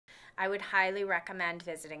I would highly recommend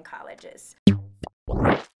visiting colleges.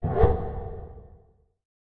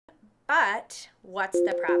 But what's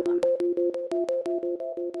the problem?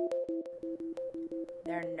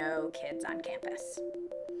 There are no kids on campus.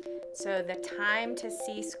 So the time to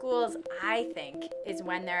see schools, I think, is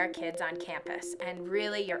when there are kids on campus. And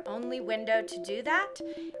really your only window to do that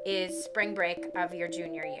is spring break of your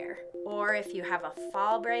junior year. Or if you have a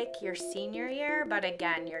fall break your senior year, but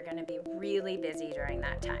again, you're going to be really busy during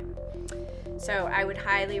that time. So I would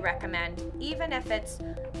highly recommend, even if it's,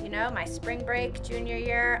 my spring break junior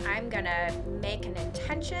year, I'm going to make an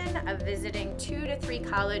intention of visiting 2 to 3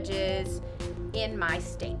 colleges in my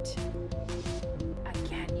state.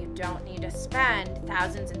 Don't need to spend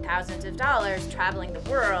thousands and thousands of dollars traveling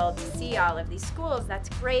the world to see all of these schools. That's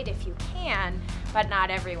great if you can, but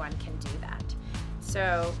not everyone can do that.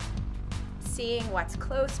 So seeing what's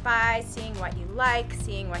close by, seeing what you like,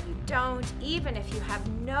 seeing what you don't, even if you have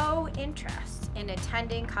no interest in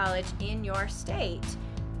attending college in your state,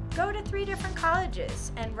 go to 3 different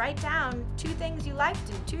colleges and write down 2 things you liked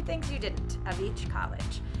and 2 things you didn't of each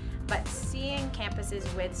college. But seeing campuses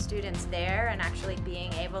with students there and actually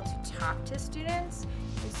being able to talk to students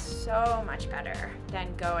is so much better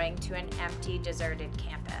than going to an empty, deserted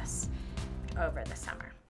campus over the summer.